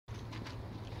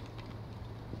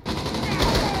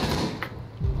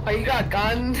Oh, you got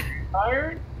gunned?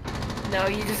 Fired? No,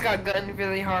 you just got gunned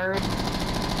really hard.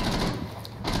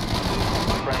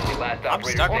 Friendly last I'm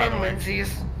operator. stuck Or anywhere.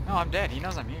 Lindsay's. No, I'm dead. He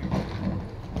knows I'm here.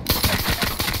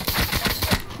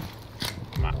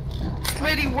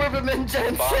 Smitty Werberman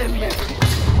Jensen.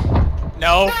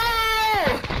 No. No!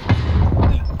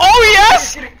 Oh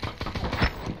yes!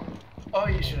 Oh,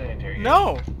 you should have interrogated.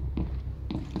 No.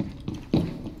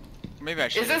 Maybe I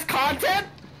should. Is this content?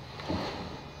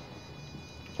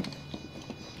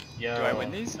 Yo, Do I win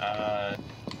these?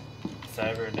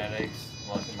 Cybernetics,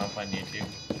 look him up on YouTube.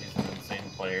 He's an insane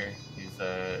player. He's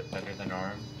better than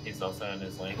Orm. He's also in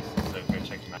his links, so go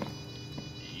check him out.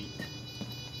 Yeet.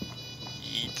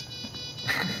 Yeet.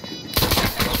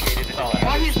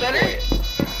 Oh, he's better?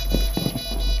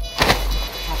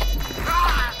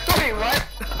 Wait, what?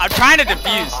 I'm trying to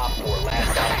defuse.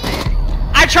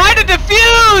 I'm trying to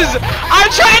defuse!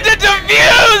 I'm trying to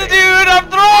defuse, dude! I'm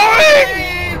throwing!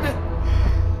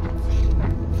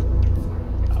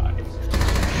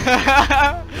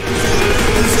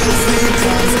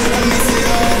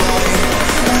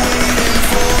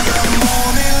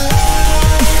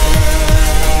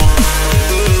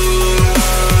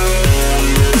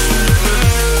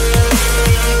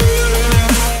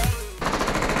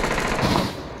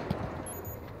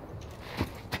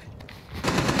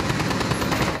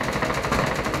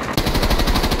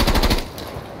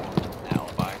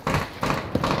 Alibi.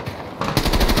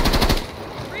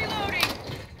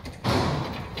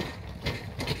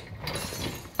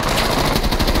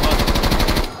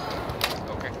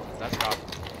 Okay, that's rough.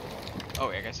 Oh,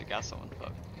 I guess you got someone.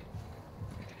 Fuck.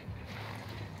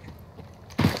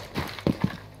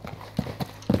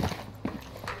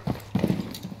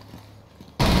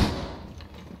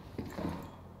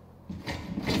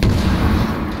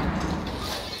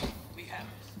 We have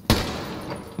it.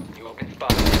 You will get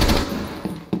spotted.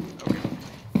 Okay.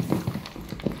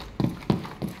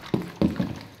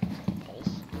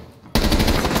 Pulse.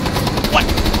 What?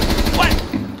 What?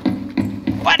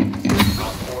 What?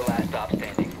 Op 4 last stop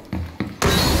standing.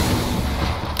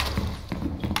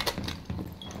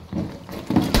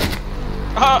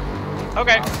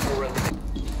 Okay.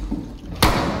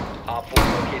 Op 4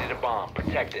 located a bomb.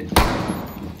 Protect it.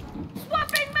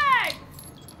 Swapping mag!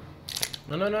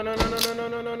 No,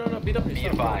 beat up Be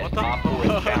yourself. advised. What the Op 4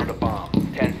 has found a bomb.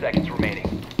 10 seconds remaining.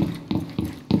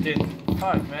 Dude,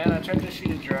 fuck, man, I tried to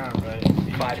shoot a drone, but...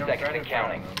 5 seconds and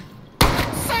counting.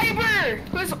 Cyber!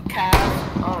 Who's Cav?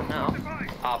 Oh no.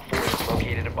 Op 4 has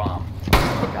located a bomb.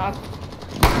 Oh god.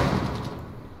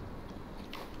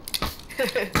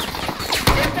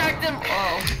 Impact him!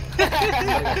 Oh. I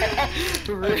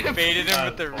Rip. baited him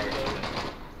with the reload.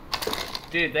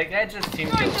 Dude, that guy just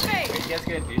teamed Going killed to me. base. Are you guys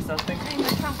gonna do something? Aim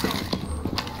the trumpet.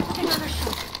 Putting on a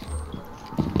show.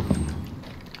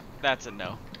 That's a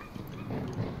no.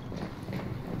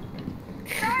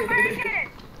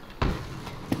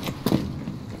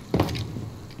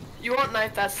 You won't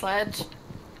knife that sledge?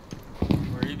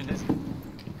 Where even is it?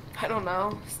 I don't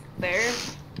know. There?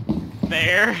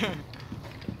 There.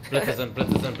 Blitz.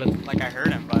 Like I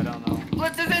heard him, but I don't know.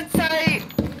 Blitz is in sight!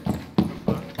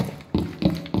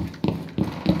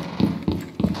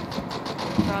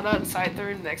 No, not inside.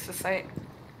 They're next to sight.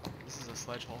 This is a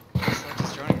sledge hole. The sledge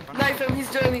is joining in front of Knife him,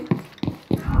 he's joining.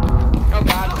 Oh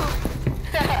god.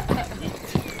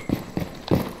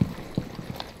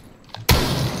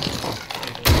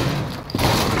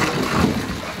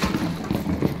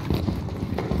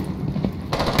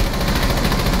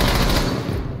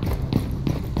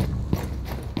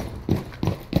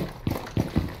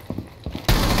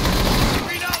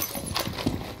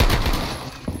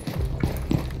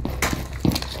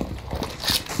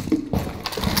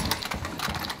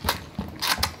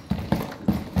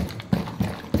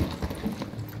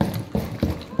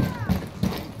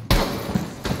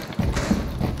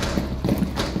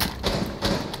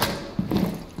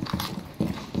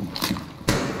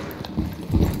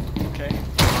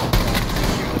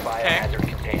 Biohazard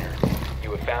container. You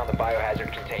have found the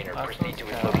biohazard container. Proceed to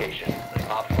its location.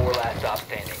 Op 4 last stop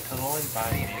standing. I'm only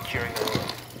buying it. Securing the room.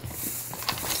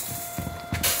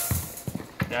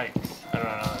 Yikes. I don't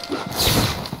know.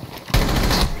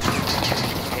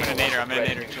 I'm in a nader, I'm in a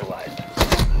Threat nader. neutralized.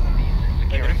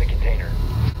 Securing the container.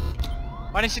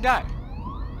 Why didn't she die?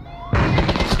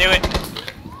 Do it.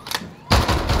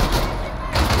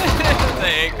 The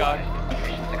ACOG.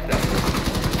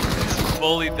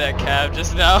 Bullied that cab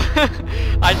just now.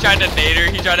 I tried to nade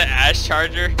her, he tried to ash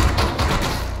charge her.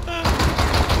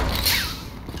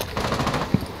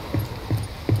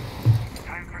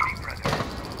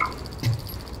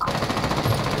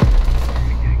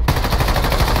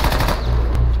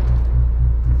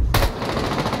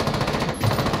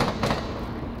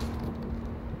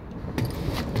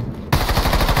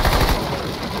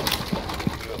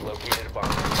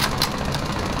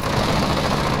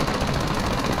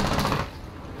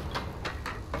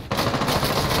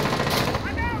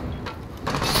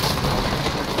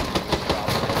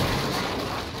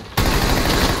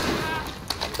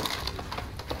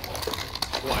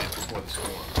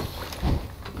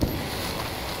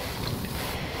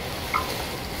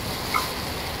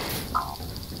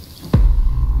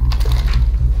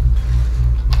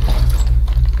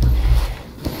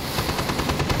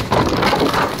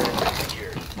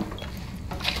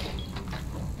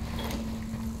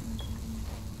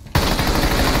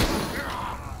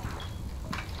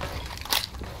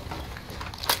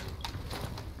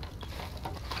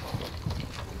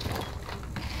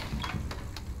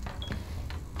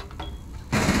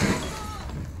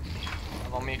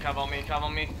 cover me, cover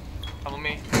me, cover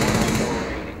me.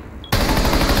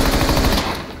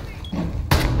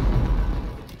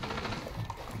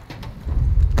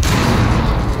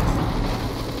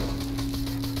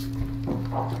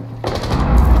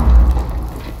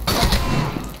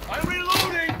 I'm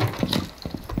reloading!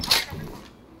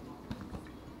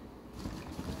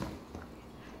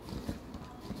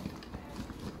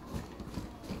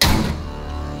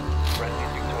 Friendly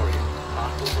victorious.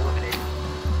 Hostiles eliminated.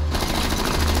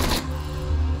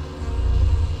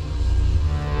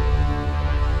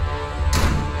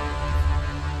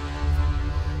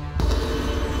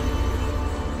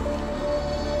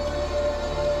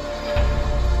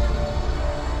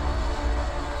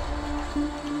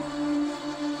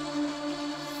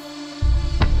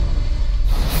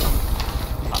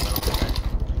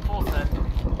 Full set.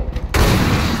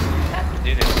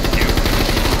 Dude,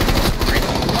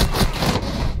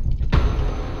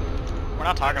 we're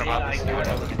not talking about this.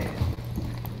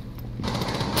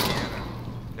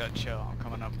 Gotta chill. I'm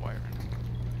coming up white right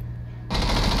now.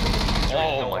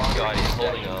 Oh my god, he's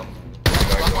holding up.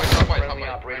 Friendly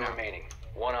operator remaining.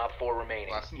 1 op 4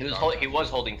 remaining. He was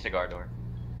holding cigar door.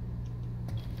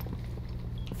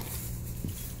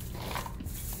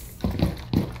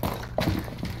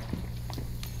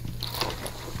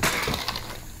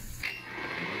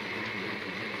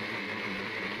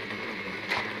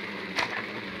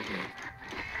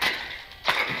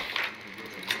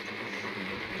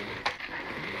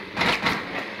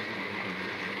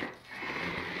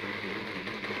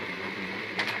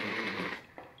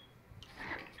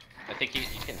 I think you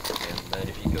can spam that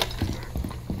if you go to.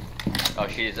 Oh,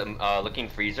 she's looking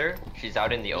freezer. She's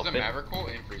out in the There's a open. Maverick ult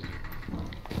and freezer.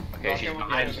 Okay, she's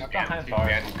behind. Behind bar.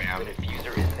 The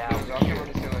diffuser is now secured.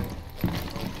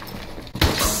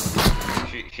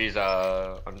 She's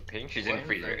on ping. She's in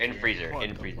freezer. In freezer.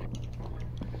 In freezer.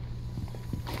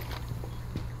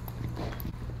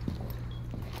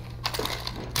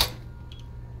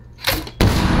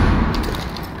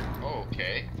 Oh,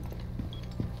 okay.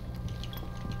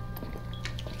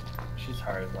 She's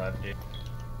hard left, dude.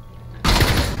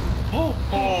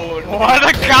 What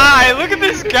a guy! Look at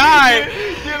this guy!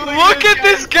 Look at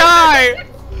this guy!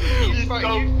 He's so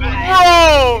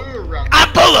Bro!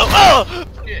 Apollo! Oh!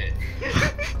 Shit.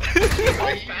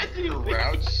 Why he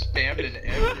around spammed in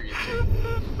everything.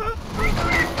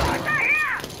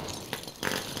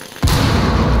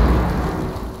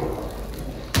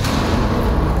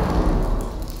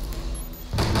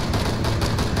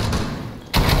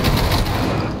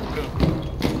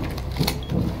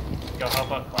 Go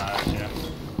help out Clash, yeah.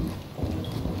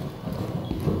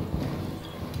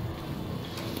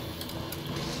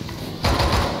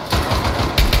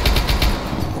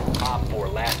 Op 4,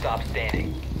 last stop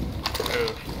standing.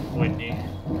 Oof, windy.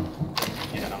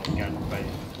 Yeah, I'm gonna fight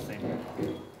the same.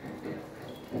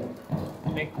 I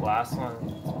think last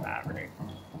one's Maverick.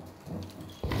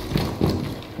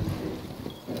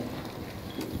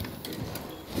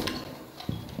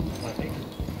 I think.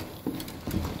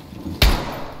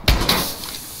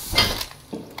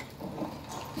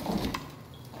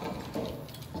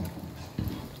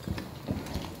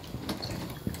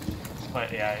 But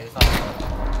yeah, he's on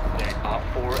the Op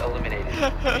 4 eliminated.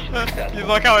 Mission successful. You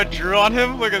look how it drew on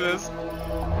him? Look at this.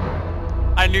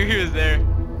 I knew he was there.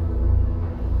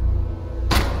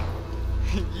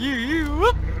 you.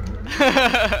 Whoop.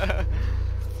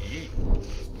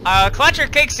 Clutch or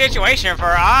kick situation for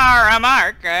our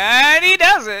Mark, and he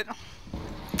does it.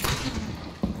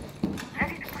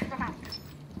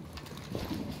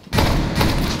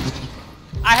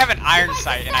 I have an iron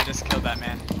sight, and I just killed that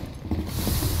man.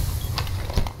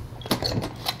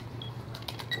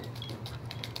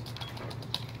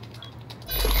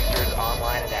 User is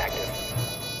online and active.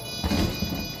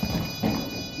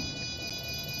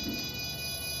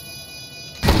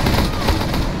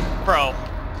 Bro,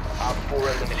 Op 4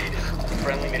 eliminated.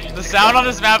 Friendly mission the success. sound on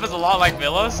this map is a lot like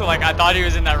Villa, so like I thought he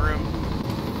was in that room.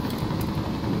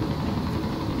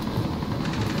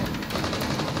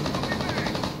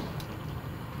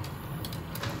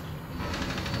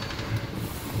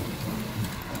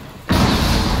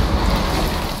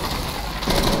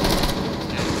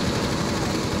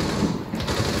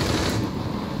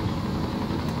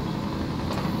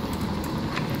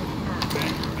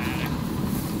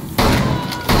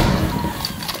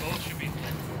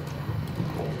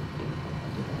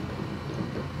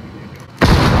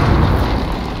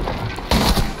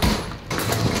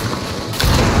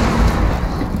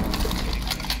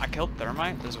 Killed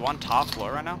thermite. There's one top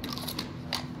floor right now.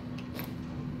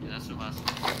 Yeah, that's the last one.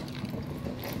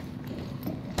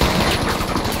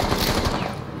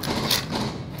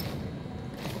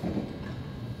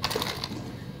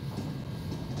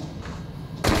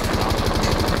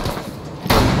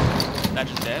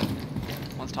 dead.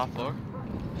 One's top floor.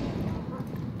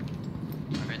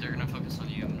 Alright, they're gonna focus on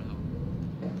you. I'm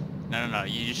gonna help. No,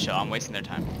 you just chill. I'm wasting their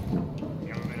time. You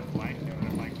want me to flank? You want me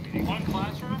to flank meeting? One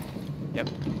classroom? Yep.